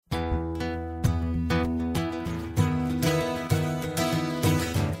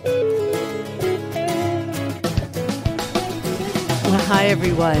Hi,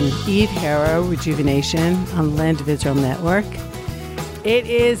 everyone. Eve Harow, Rejuvenation on the Land of Israel Network. It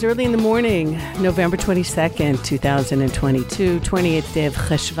is early in the morning, November 22nd, 2022, 28th day of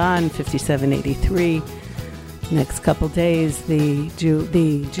Cheshvan, 5783. Next couple days, the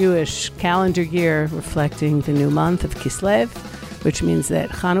Jewish calendar year reflecting the new month of Kislev, which means that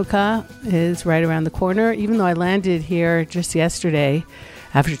Hanukkah is right around the corner. Even though I landed here just yesterday,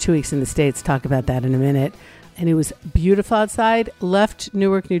 after 2 weeks in the States, talk about that in a minute, and it was beautiful outside. Left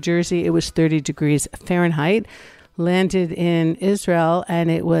Newark, New Jersey, it was 30 degrees Fahrenheit. Landed in Israel, and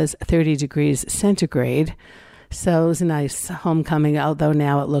it was 30 degrees centigrade. So it was a nice homecoming, although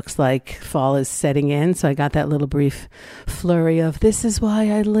now it looks like fall is setting in. So I got that little brief flurry of, this is why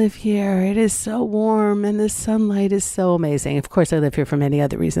I live here. It is so warm, and the sunlight is so amazing. Of course, I live here for many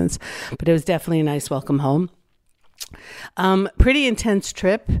other reasons, but it was definitely a nice welcome home. Pretty intense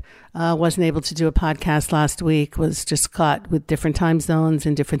trip. Wasn't able to do a podcast last week. Was just caught with different time zones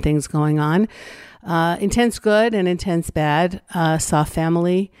and different things going on. Intense good and intense bad. Saw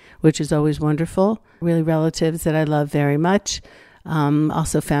family, which is always wonderful. Really relatives that I love very much.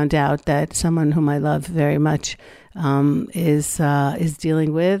 Also found out that someone whom I love very much is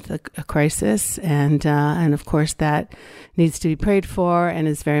dealing with a crisis, and of course that needs to be prayed for and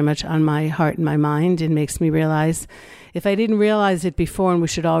is very much on my heart and my mind, and makes me realize, if I didn't realize it before, and we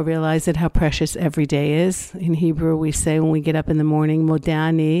should all realize it, how precious every day is. In Hebrew, we say when we get up in the morning,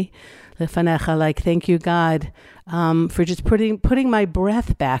 Modani lefanecha, like thank you God for just putting my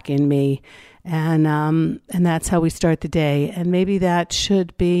breath back in me, and that's how we start the day. And maybe that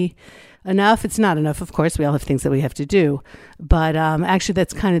should be enough. It's not enough, of course. We all have things that we have to do. But actually,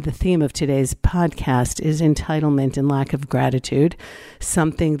 that's kind of the theme of today's podcast, is entitlement and lack of gratitude,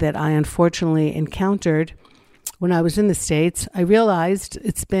 something that I unfortunately encountered when I was in the States. I realized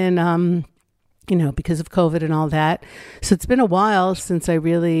it's been, because of COVID and all that. So it's been a while since I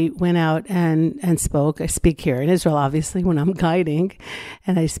really went out and spoke. I speak here in Israel, obviously, when I'm guiding,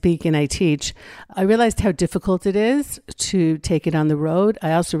 and I speak and I teach. I realized how difficult it is to take it on the road.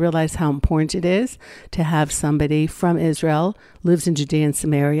 I also realized how important it is to have somebody from Israel, lives in Judea and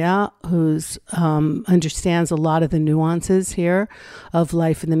Samaria, who's understands a lot of the nuances here of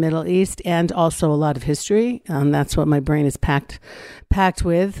life in the Middle East, and also a lot of history. That's what my brain is packed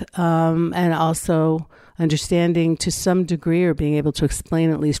with, and also understanding to some degree, or being able to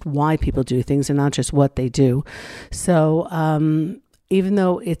explain at least why people do things and not just what they do. So even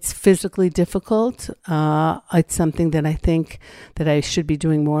though it's physically difficult, it's something that I think that I should be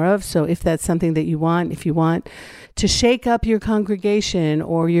doing more of. So if that's something that you want, if you want to shake up your congregation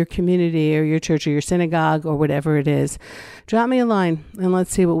or your community or your church or your synagogue or whatever it is, drop me a line and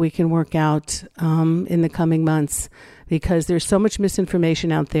let's see what we can work out in the coming months. Because there's so much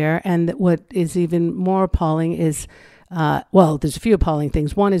misinformation out there. And what is even more appalling is, there's a few appalling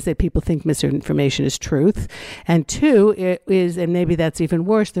things. One is that people think misinformation is truth. And two, it is, and maybe that's even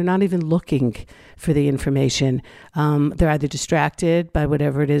worse, they're not even looking for the information. They're either distracted by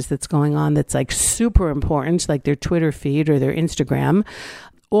whatever it is that's going on that's like super important, like their Twitter feed or their Instagram,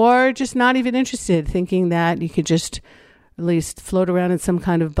 or just not even interested, thinking that you could just at least float around in some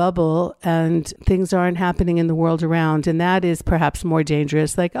kind of bubble and things aren't happening in the world around. And that is perhaps more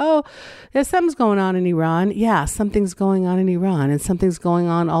dangerous. Like, oh, there's something's going on in Iran. Yeah, something's going on in Iran, and something's going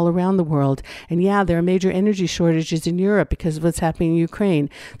on all around the world. And yeah, there are major energy shortages in Europe because of what's happening in Ukraine.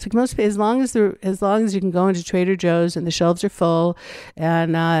 It's like as long as you can go into Trader Joe's and the shelves are full,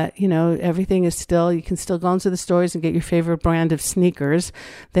 and everything is still, you can still go into the stores and get your favorite brand of sneakers,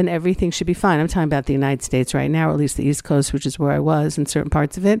 then everything should be fine. I'm talking about the United States right now, or at least the East Coast, which is where I was in certain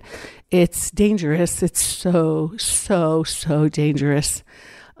parts of it. It's dangerous. It's so, so, so dangerous.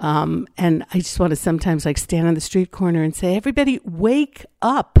 And I just want to sometimes stand on the street corner and say, everybody, wake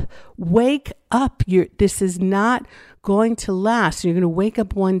up. This is not going to last. You're going to wake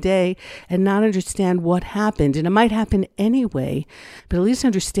up one day and not understand what happened. And it might happen anyway, but at least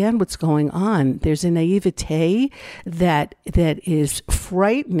understand what's going on. There's a naivete that is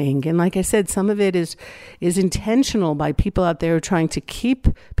frightening. And like I said, some of it is intentional by people out there trying to keep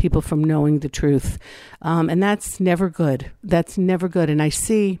people from knowing the truth. And that's never good. And I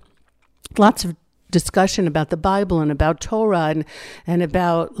see lots of discussion about the Bible and about Torah and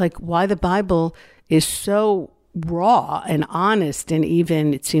about why the Bible is so raw and honest, and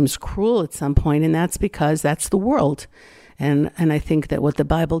even it seems cruel at some point, and that's because that's the world. And I think that what the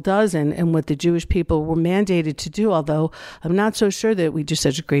Bible does and what the Jewish people were mandated to do, although I'm not so sure that we do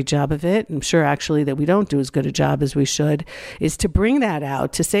such a great job of it, I'm sure actually that we don't do as good a job as we should, is to bring that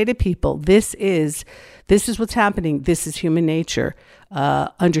out, to say to people, this is this is what's happening. This is human nature.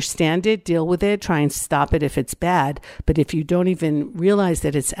 Understand it, deal with it, try and stop it if it's bad. But if you don't even realize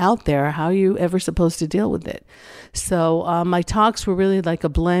that it's out there, how are you ever supposed to deal with it? So my talks were really like a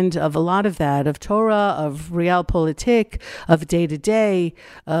blend of a lot of that, of Torah, of realpolitik, of day-to-day,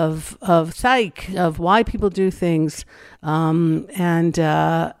 of psych, of why people do things. And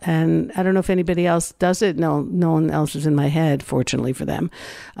I don't know if anybody else does it. No one else is in my head, fortunately for them.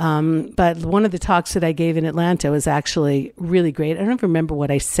 But one of the talks that I gave in Atlanta was actually really great. I don't remember what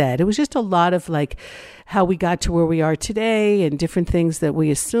I said. It was just a lot of like how we got to where we are today, and different things that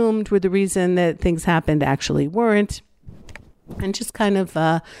we assumed were the reason that things happened actually weren't. And just kind of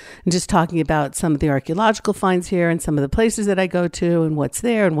just talking about some of the archaeological finds here and some of the places that I go to and what's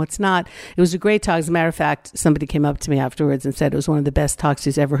there and what's not. It was a great talk. As a matter of fact, somebody came up to me afterwards and said it was one of the best talks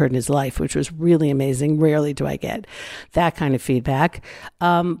he's ever heard in his life, which was really amazing. Rarely do I get that kind of feedback.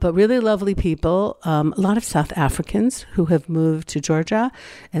 But really lovely people, a lot of South Africans who have moved to Georgia.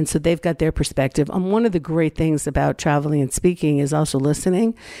 And so they've got their perspective. One of the great things about traveling and speaking is also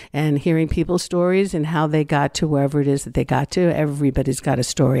listening and hearing people's stories and how they got to wherever it is that they got to. Everybody's got a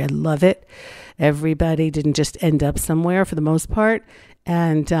story. I love it. Everybody didn't just end up somewhere for the most part.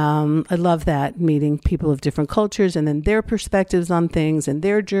 And I love that, meeting people of different cultures and then their perspectives on things and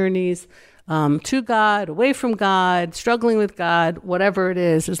their journeys to God, away from God, struggling with God, whatever it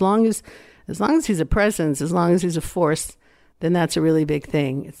is. As long as he's a presence, as long as he's a force, then that's a really big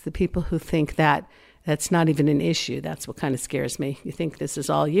thing. It's the people who think that that's not even an issue. That's what kind of scares me. You think this is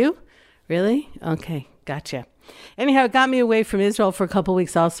all you? Really? Okay, gotcha. Anyhow, it got me away from Israel for a couple of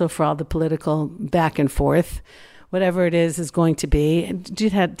weeks also for all the political back and forth. Whatever it is going to be. And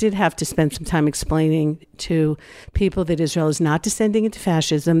did have to spend some time explaining to people that Israel is not descending into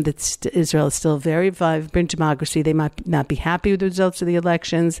fascism, that Israel is still a very vibrant democracy. They might not be happy with the results of the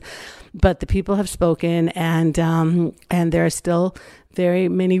elections, but the people have spoken, and there are still very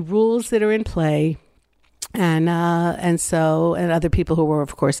many rules that are in play. And other people who were,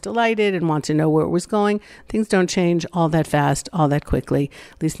 of course, delighted and want to know where it was going. Things don't change all that fast, all that quickly,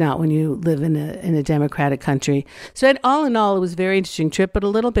 at least not when you live in a democratic country. So all in all, it was a very interesting trip, but a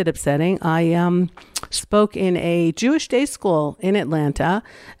little bit upsetting. I spoke in a Jewish day school in Atlanta,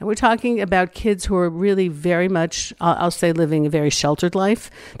 and we're talking about kids who are really very much, I'll say, living a very sheltered life.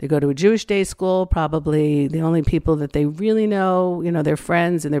 They go to a Jewish day school, probably the only people that they really know, their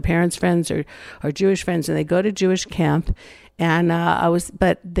friends and their parents' friends are Jewish friends, and they go to Jewish camp. And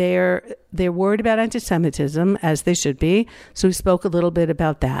but they're worried about anti-Semitism, as they should be. So we spoke a little bit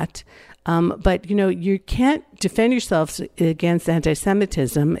about that. But, you can't defend yourselves against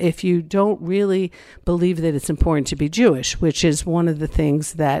anti-Semitism if you don't really believe that it's important to be Jewish, which is one of the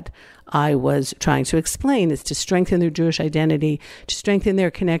things that I was trying to explain, is to strengthen their Jewish identity, to strengthen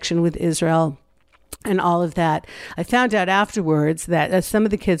their connection with Israel, and all of that. I found out afterwards that some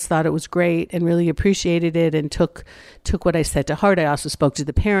of the kids thought it was great and really appreciated it and took what I said to heart. I also spoke to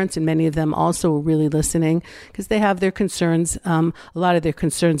the parents, and many of them also were really listening because they have their concerns. A lot of their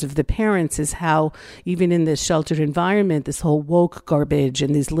concerns of the parents is how even in this sheltered environment, this whole woke garbage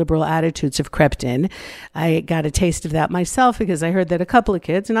and these liberal attitudes have crept in. I got a taste of that myself because I heard that a couple of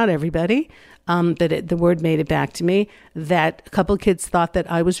kids, not everybody, the word made it back to me, that a couple of kids thought that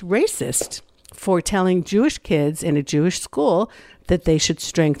I was racist for telling Jewish kids in a Jewish school that they should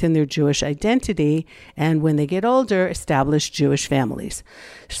strengthen their Jewish identity and when they get older, establish Jewish families.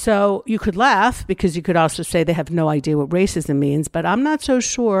 So you could laugh because you could also say they have no idea what racism means, but I'm not so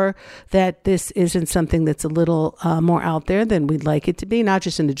sure that this isn't something that's a little more out there than we'd like it to be, not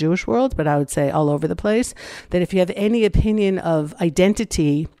just in the Jewish world, but I would say all over the place, that if you have any opinion of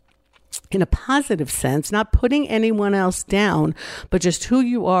identity in a positive sense, not putting anyone else down, but just who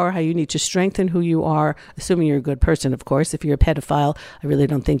you are, how you need to strengthen who you are, assuming you're a good person, of course. If you're a pedophile, I really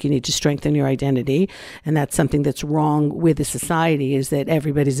don't think you need to strengthen your identity. And that's something that's wrong with the society, is that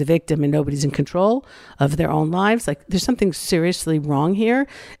everybody's a victim and nobody's in control of their own lives. Like, there's something seriously wrong here.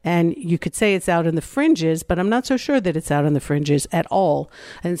 And you could say it's out in the fringes, but I'm not so sure that it's out on the fringes at all.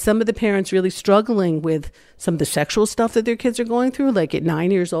 And some of the parents really struggling with some of the sexual stuff that their kids are going through, like at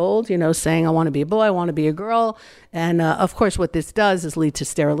 9 years old, saying, I want to be a boy, I want to be a girl. And of course, what this does is lead to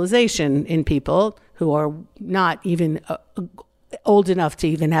sterilization in people who are not even old enough to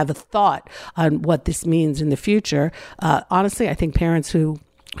even have a thought on what this means in the future. Honestly, I think parents who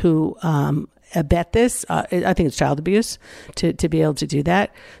abet this. I think it's child abuse to be able to do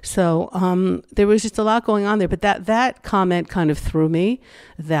that. So there was just a lot going on there. But that comment kind of threw me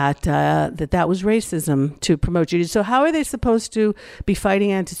that was racism to promote Judaism. So how are they supposed to be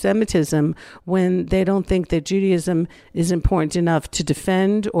fighting anti-Semitism when they don't think that Judaism is important enough to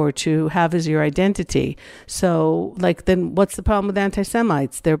defend or to have as your identity? So then what's the problem with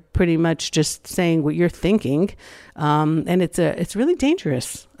anti-Semites? They're pretty much just saying what you're thinking. And it's really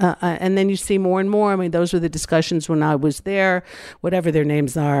dangerous. And then you see more and more. I mean, those were the discussions when I was there, whatever their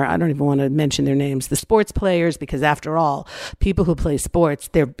names are. I don't even want to mention their names. The sports players, because after all, people who play sports,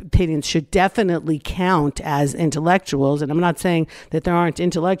 their opinions should definitely count as intellectuals. And I'm not saying that there aren't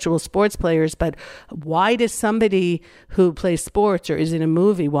intellectual sports players, but why does somebody who plays sports or is in a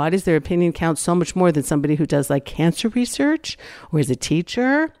movie, why does their opinion count so much more than somebody who does cancer research or is a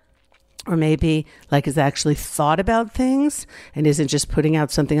teacher? Or maybe has actually thought about things and isn't just putting out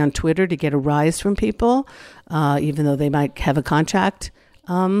something on Twitter to get a rise from people, even though they might have a contract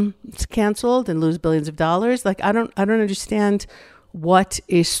canceled and lose billions of dollars. I don't understand what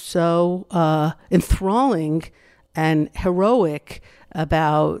is so enthralling and heroic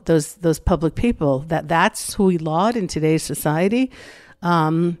about those public people. That's who we laud in today's society.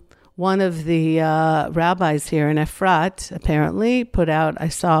 One of the rabbis here in Efrat apparently put out, I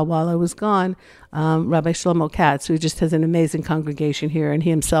saw while I was gone, Rabbi Shlomo Katz, who just has an amazing congregation here, and he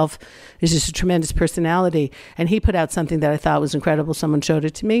himself is just a tremendous personality. And he put out something that I thought was incredible. Someone showed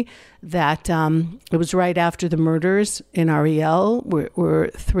it to me, that it was right after the murders in Ariel, where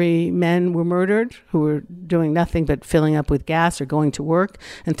 3 men were murdered who were doing nothing but filling up with gas or going to work,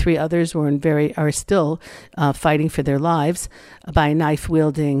 and 3 others are still fighting for their lives by a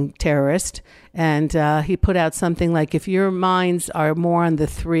knife-wielding terrorist. And he put out something like, if your minds are more on the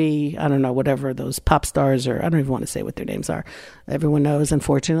 3, I don't know, whatever those pop stars are, I don't even want to say what their names are. Everyone knows,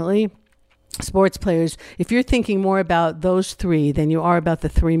 unfortunately. Sports players, if you're thinking more about those 3 than you are about the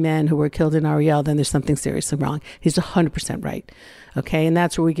 3 men who were killed in Ariel, then there's something seriously wrong. He's 100% right. Okay, and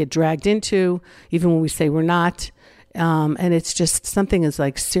that's where we get dragged into, even when we say we're not. And it's just something is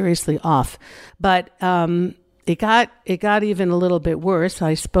seriously off. But it got even a little bit worse.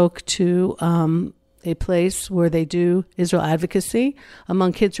 I spoke to a place where they do Israel advocacy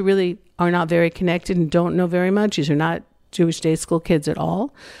among kids who really are not very connected and don't know very much. These are not Jewish day school kids at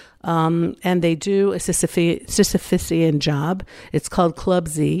all. And they do a Sisyphean job. It's called Club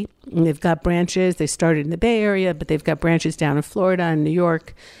Z. And they've got branches. They started in the Bay Area, but they've got branches down in Florida and New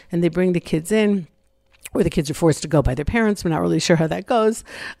York. And they bring the kids in, or the kids are forced to go by their parents. We're not really sure how that goes.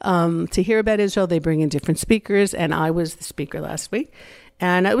 To hear about Israel, they bring in different speakers. And I was the speaker last week.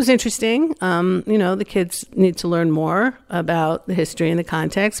 And it was interesting. The kids need to learn more about the history and the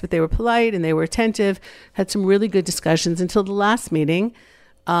context, but they were polite and they were attentive, had some really good discussions until the last meeting,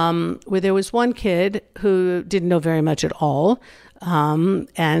 where there was one kid who didn't know very much at all.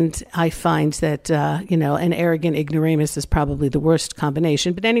 And I find that, an arrogant ignoramus is probably the worst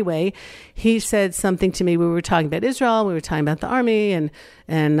combination. But anyway, he said something to me. We were talking about Israel. We were talking about the army and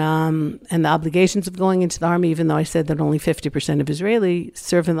the obligations of going into the army, even though I said that only 50% of Israelis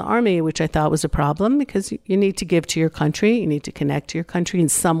serve in the army, which I thought was a problem because you need to give to your country. You need to connect to your country in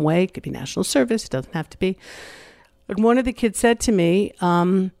some way. It could be national service. It doesn't have to be. But one of the kids said to me,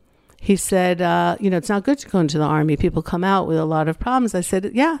 he said, it's not good to go into the army. People come out with a lot of problems. I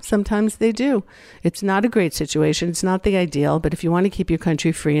said, yeah, sometimes they do. It's not a great situation. It's not the ideal. But if you want to keep your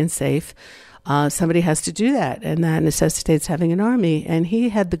country free and safe, somebody has to do that. And that necessitates having an army. And he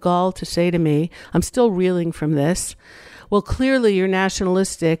had the gall to say to me, I'm still reeling from this, well, clearly your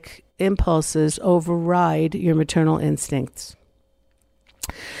nationalistic impulses override your maternal instincts.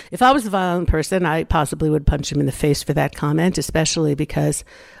 If I was a violent person, I possibly would punch him in the face for that comment, especially because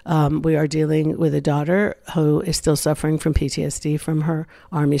we are dealing with a daughter who is still suffering from PTSD from her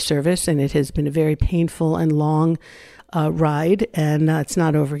army service, and it has been a very painful and long ride, and it's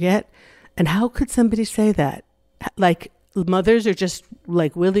not over yet. And how could somebody say that? Mothers are just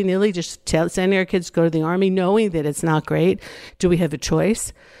willy-nilly just sending our kids to go to the army, knowing that it's not great. Do we have a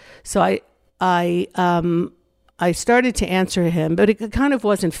choice? So I started to answer him, but it kind of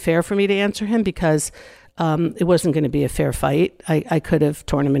wasn't fair for me to answer him because it wasn't going to be a fair fight. I could have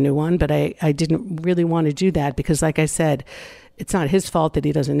torn him a new one, but I didn't really want to do that because, like I said, it's not his fault that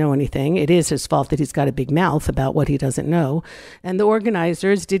he doesn't know anything. It is his fault that he's got a big mouth about what he doesn't know. And the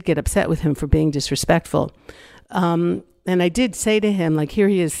organizers did get upset with him for being disrespectful. and I did say to him, like, here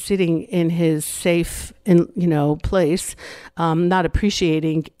he is sitting in his safe, place, not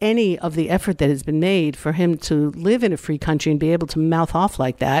appreciating any of the effort that has been made for him to live in a free country and be able to mouth off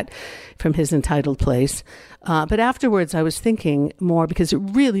like that from his entitled place. But afterwards, I was thinking more because it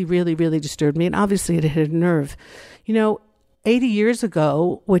really, really, really disturbed me. And obviously it hit a nerve. 80 years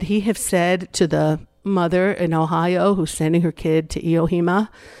ago, would he have said to the mother in Ohio who's sending her kid to Iohima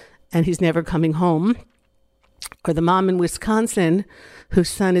and he's never coming home, or the mom in Wisconsin whose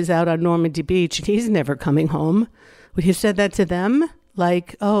son is out on Normandy Beach and he's never coming home, would he have said that to them?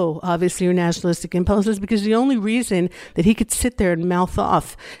 Like, oh, obviously your nationalistic impulses, because the only reason that he could sit there and mouth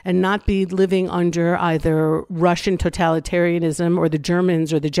off and not be living under either Russian totalitarianism or the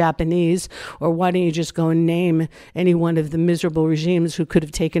Germans or the Japanese, or why don't you just go and name any one of the miserable regimes who could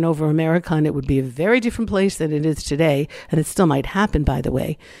have taken over America, and it would be a very different place than it is today, and it still might happen, by the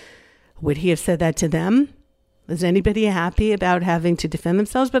way. Would he have said that to them? Is anybody happy about having to defend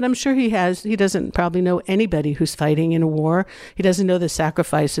themselves? But I'm sure he has. He doesn't probably know anybody who's fighting in a war. He doesn't know the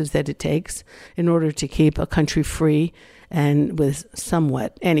sacrifices that it takes in order to keep a country free and with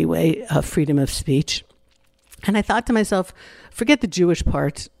somewhat, anyway, freedom of speech. And I thought to myself, forget the Jewish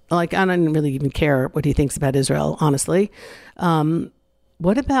part. Like, I don't really even care what he thinks about Israel, honestly.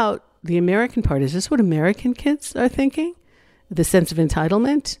 What about the American part? Is this what American kids are thinking? The sense of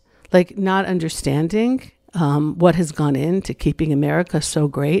entitlement? Like, not understanding what has gone into keeping America so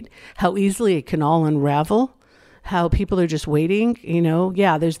great, how easily it can all unravel, how people are just waiting.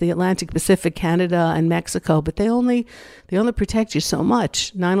 There's the Atlantic, Pacific, Canada, and Mexico, but they only protect you so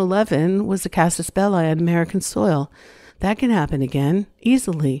much. 9/11 was a casus belli on American soil. That can happen again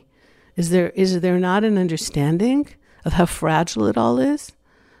easily. Is there not an understanding of how fragile it all is?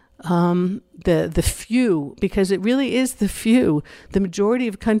 The few, because it really is the few. The majority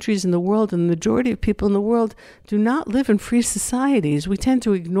of countries in the world and the majority of people in the world do not live in free societies. We tend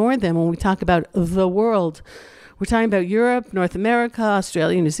to ignore them when we talk about the world. We're talking about Europe, North America,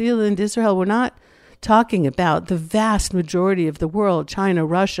 Australia, New Zealand, Israel. We're not talking about the vast majority of the world, China,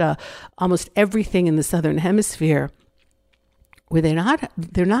 Russia, almost everything in the Southern Hemisphere, where they're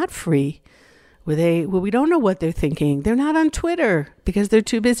not free. We don't know what they're thinking. They're not on Twitter because they're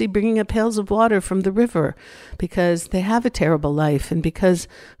too busy bringing up pails of water from the river, because they have a terrible life, and because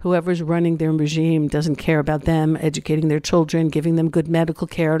whoever's running their regime doesn't care about them, educating their children, giving them good medical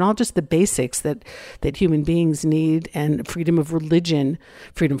care, and all just the basics that human beings need, and freedom of religion,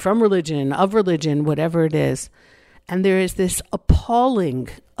 freedom from religion, of religion, whatever it is. And there is this appalling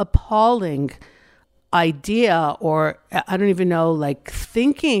idea, or I don't even know, like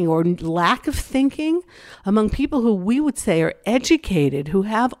thinking or lack of thinking among people who we would say are educated, who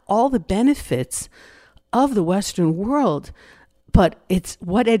have all the benefits of the Western world. But it's,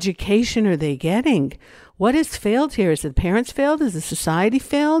 what education are they getting? What has failed here? Is it the parents failed? Is the society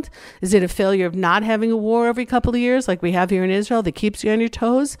failed? Is it a failure of not having a war every couple of years like we have here in Israel that keeps you on your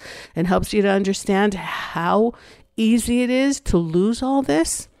toes and helps you to understand how easy it is to lose all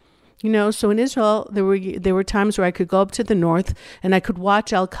this? So in Israel, there were times where I could go up to the north and I could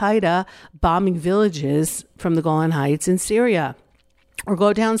watch Al-Qaeda bombing villages from the Golan Heights in Syria, or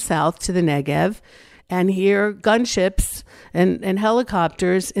go down south to the Negev and hear gunships and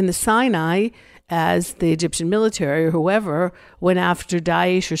helicopters in the Sinai as the Egyptian military or whoever went after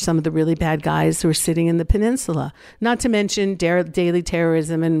Daesh or some of the really bad guys who were sitting in the peninsula. Not to mention daily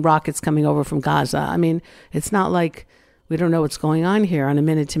terrorism and rockets coming over from Gaza. I mean, it's not like we don't know what's going on here on a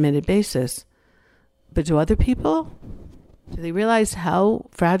minute-to-minute basis. But do other people? Do they realize how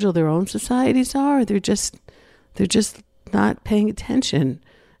fragile their own societies are? They're just not paying attention.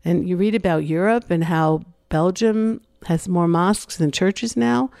 And you read about Europe and how Belgium has more mosques than churches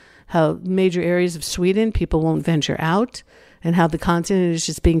now, how major areas of Sweden, people won't venture out, and how the continent is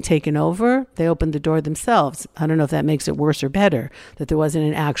just being taken over. They opened the door themselves. I don't know if that makes it worse or better, that there wasn't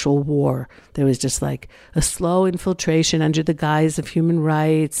an actual war. There was just like a slow infiltration under the guise of human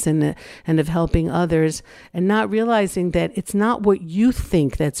rights and of helping others, and not realizing that it's not what you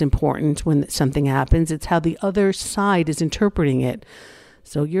think that's important when something happens. It's how the other side is interpreting it.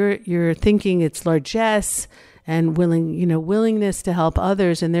 So you're thinking it's largesse and willingness to help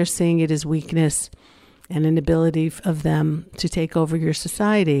others, and they're seeing it as weakness and inability of them to take over your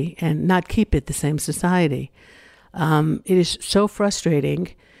society and not keep it the same society. It is so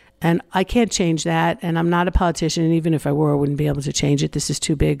frustrating, and I can't change that, and I'm not a politician, and even if I were, I wouldn't be able to change it. This is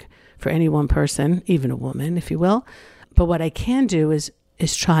too big for any one person, even a woman, if you will. But what I can do is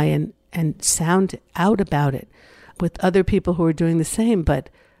try and sound out about it with other people who are doing the same, but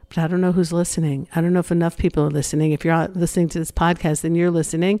I don't know who's listening. I don't know if enough people are listening. If you're not listening to this podcast, then you're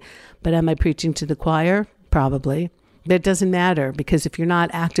listening. But am I preaching to the choir? Probably. But it doesn't matter, because if you're not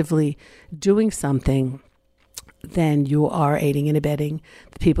actively doing something, then you are aiding and abetting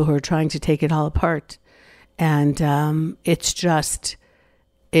the people who are trying to take it all apart. And I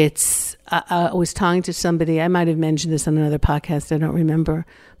was talking to somebody, I might have mentioned this on another podcast, I don't remember,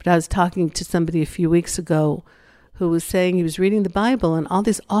 but I was talking to somebody a few weeks ago who was saying he was reading the Bible and all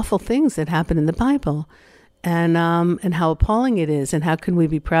these awful things that happen in the Bible, and how appalling it is, and how can we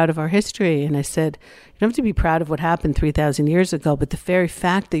be proud of our history? And I said, you don't have to be proud of what happened 3,000 years ago, but the very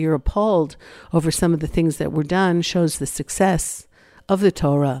fact that you're appalled over some of the things that were done shows the success of the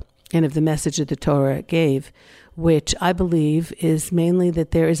Torah and of the message that the Torah gave, which I believe is mainly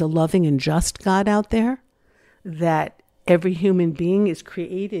that there is a loving and just God out there, that every human being is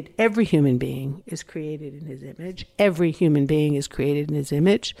created in his image. Every human being is created in his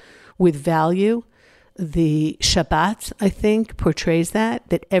image with value. The Shabbat, I think, portrays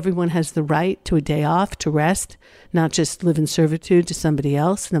that everyone has the right to a day off, to rest, not just live in servitude to somebody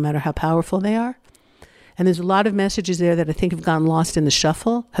else, no matter how powerful they are. And there's a lot of messages there that I think have gotten lost in the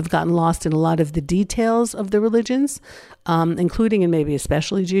shuffle, have gotten lost in a lot of the details of the religions, including and maybe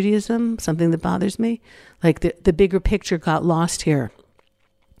especially Judaism, something that bothers me. Like the bigger picture got lost here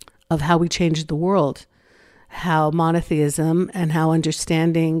of how we changed the world, how monotheism and how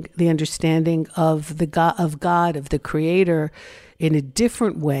the understanding of the God, of the Creator in a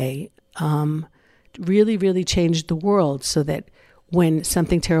different way, really, really changed the world, so that when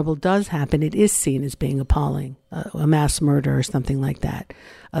something terrible does happen, it is seen as being appalling, a mass murder or something like that.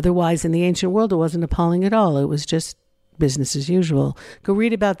 Otherwise, in the ancient world, it wasn't appalling at all. It was just business as usual. Go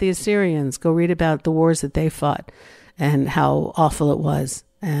read about the Assyrians. Go read about the wars that they fought and how awful it was.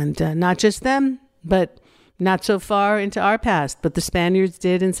 And not just them, but not so far into our past, but the Spaniards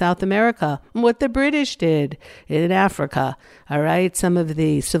did in South America, what the British did in Africa. All right, some of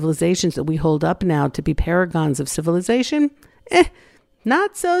the civilizations that we hold up now to be paragons of civilization,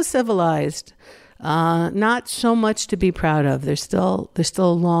 not so civilized, not so much to be proud of. There's still a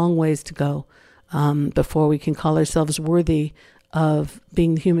long ways to go before we can call ourselves worthy of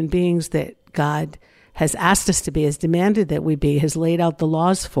being the human beings that God has asked us to be, has demanded that we be, has laid out the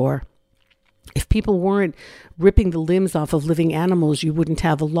laws for. If people weren't ripping the limbs off of living animals, you wouldn't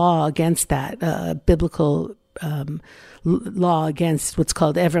have a law against that, a biblical law against what's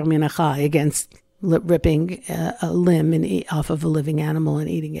called ever min achai, against ripping a limb off of a living animal and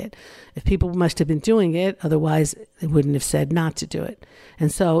eating it. If people must have been doing it, otherwise they wouldn't have said not to do it.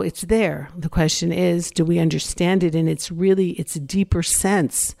 And so it's there. The question is, do we understand it in its deeper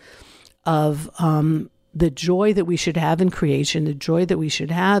sense of the joy that we should have in creation, the joy that we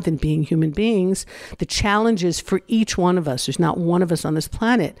should have in being human beings, the challenges for each one of us. There's not one of us on this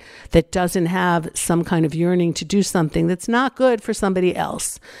planet that doesn't have some kind of yearning to do something that's not good for somebody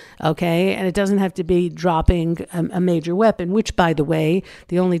else, okay? And it doesn't have to be dropping a major weapon, which, by the way,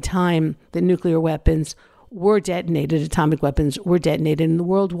 the only time that nuclear weapons were detonated, atomic weapons were detonated in the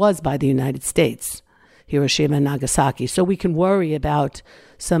world was by the United States, Hiroshima and Nagasaki. So we can worry about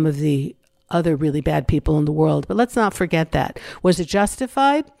some of the other really bad people in the world. But let's not forget that. Was it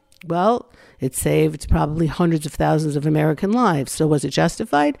justified? Well, it saved probably hundreds of thousands of American lives. So was it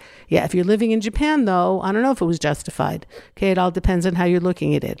justified? Yeah, if you're living in Japan, though, I don't know if it was justified. Okay, it all depends on how you're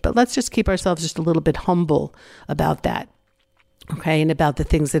looking at it. But let's just keep ourselves just a little bit humble about that. Okay, and about the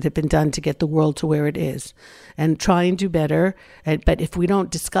things that have been done to get the world to where it is, and try and do better. But if we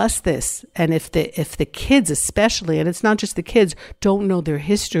don't discuss this, and if the kids especially, and it's not just the kids, don't know their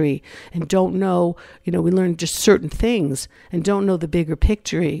history and don't know, we learn just certain things and don't know the bigger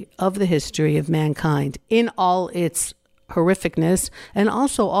picture of the history of mankind in all its horrificness and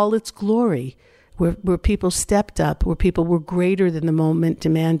also all its glory, where people stepped up, where people were greater than the moment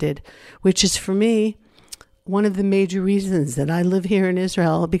demanded, which is, for me, one of the major reasons that I live here in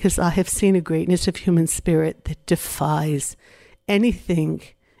Israel, because I have seen a greatness of human spirit that defies anything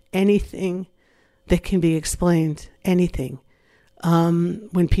that can be explained, anything.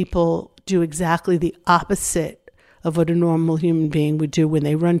 When people do exactly the opposite of what a normal human being would do, when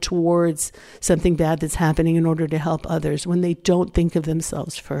they run towards something bad that's happening in order to help others, when they don't think of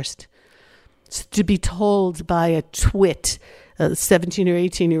themselves first. So to be told by a twit, a 17 or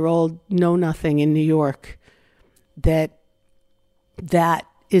 18-year-old know-nothing in New York, that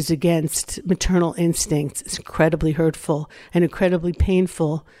is against maternal instincts, it's incredibly hurtful and incredibly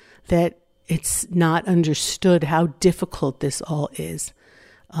painful that it's not understood how difficult this all is.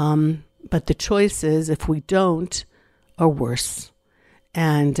 But the choice is, if we don't, are worse.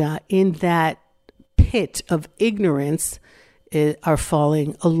 And in that pit of ignorance are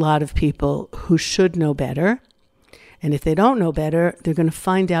falling a lot of people who should know better. And if they don't know better, they're going to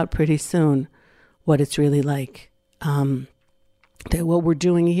find out pretty soon what it's really like. that what we're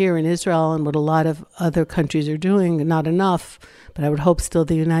doing here in Israel and what a lot of other countries are doing, not enough, but I would hope still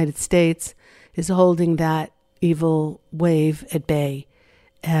the United States is holding that evil wave at bay.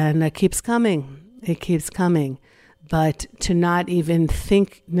 And it keeps coming. It keeps coming. But to not even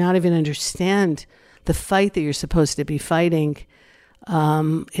think, not even understand the fight that you're supposed to be fighting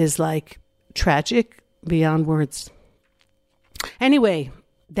is like tragic beyond words. Anyway,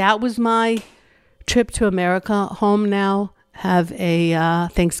 that was my trip to America. Home now. Have a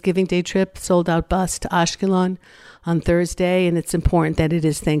Thanksgiving Day trip, sold out bus to Ashkelon on Thursday. And it's important that it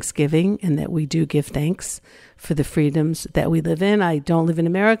is Thanksgiving and that we do give thanks for the freedoms that we live in. I don't live in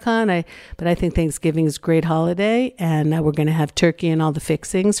America, but I think Thanksgiving is a great holiday. And we're going to have turkey and all the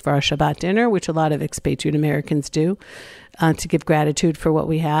fixings for our Shabbat dinner, which a lot of expatriate Americans do, to give gratitude for what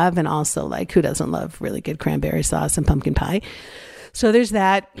we have. And also, like, who doesn't love really good cranberry sauce and pumpkin pie? So there's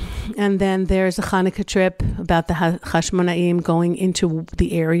that. And then there's a Hanukkah trip about the Hashmonaim going into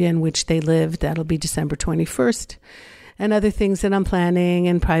the area in which they live. That'll be December 21st. And other things that I'm planning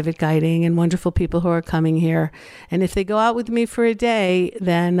and private guiding and wonderful people who are coming here. And if they go out with me for a day,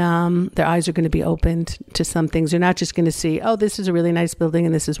 then their eyes are going to be opened to some things. They're not just going to see, oh, this is a really nice building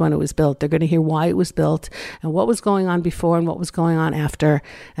and this is when it was built. They're going to hear why it was built and what was going on before and what was going on after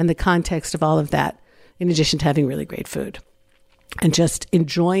and the context of all of that, in addition to having really great food. And just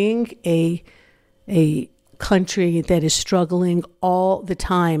enjoying a country that is struggling all the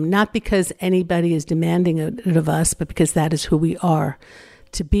time, not because anybody is demanding it of us, but because that is who we are.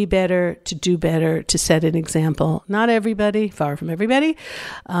 To be better, to do better, to set an example. Not everybody, far from everybody.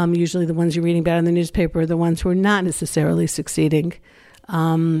 Usually the ones you're reading about in the newspaper are the ones who are not necessarily succeeding.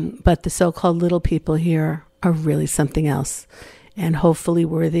 But the so-called little people here are really something else. And hopefully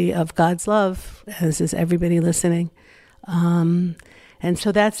worthy of God's love, as is everybody listening. And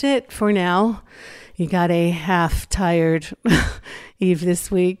so that's it for now. You got a half-tired Eve this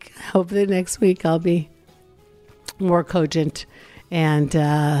week. Hope that next week I'll be more cogent and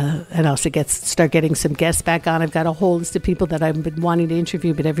also start getting some guests back on. I've got a whole list of people that I've been wanting to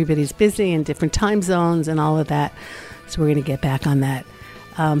interview, but everybody's busy in different time zones and all of that. So we're going to get back on that.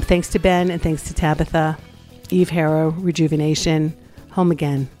 Thanks to Ben and thanks to Tabitha. Eve Harow, Rejuvenation, home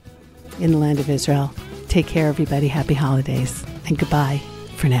again in the land of Israel. Take care, everybody. Happy holidays. And goodbye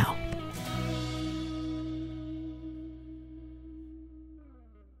for now.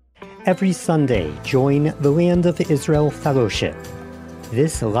 Every Sunday, join the Land of Israel Fellowship.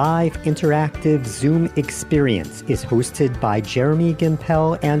 This live interactive Zoom experience is hosted by Jeremy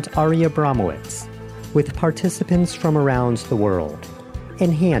Gimpel and Ari Abramowitz, with participants from around the world.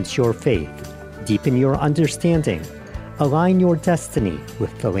 Enhance your faith, deepen your understanding, align your destiny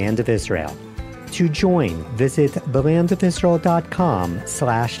with the Land of Israel. To join, visit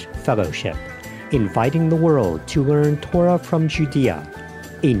thelandofisrael.com/fellowship, inviting the world to learn Torah from Judea,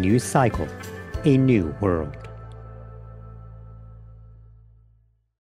 a new cycle, a new world.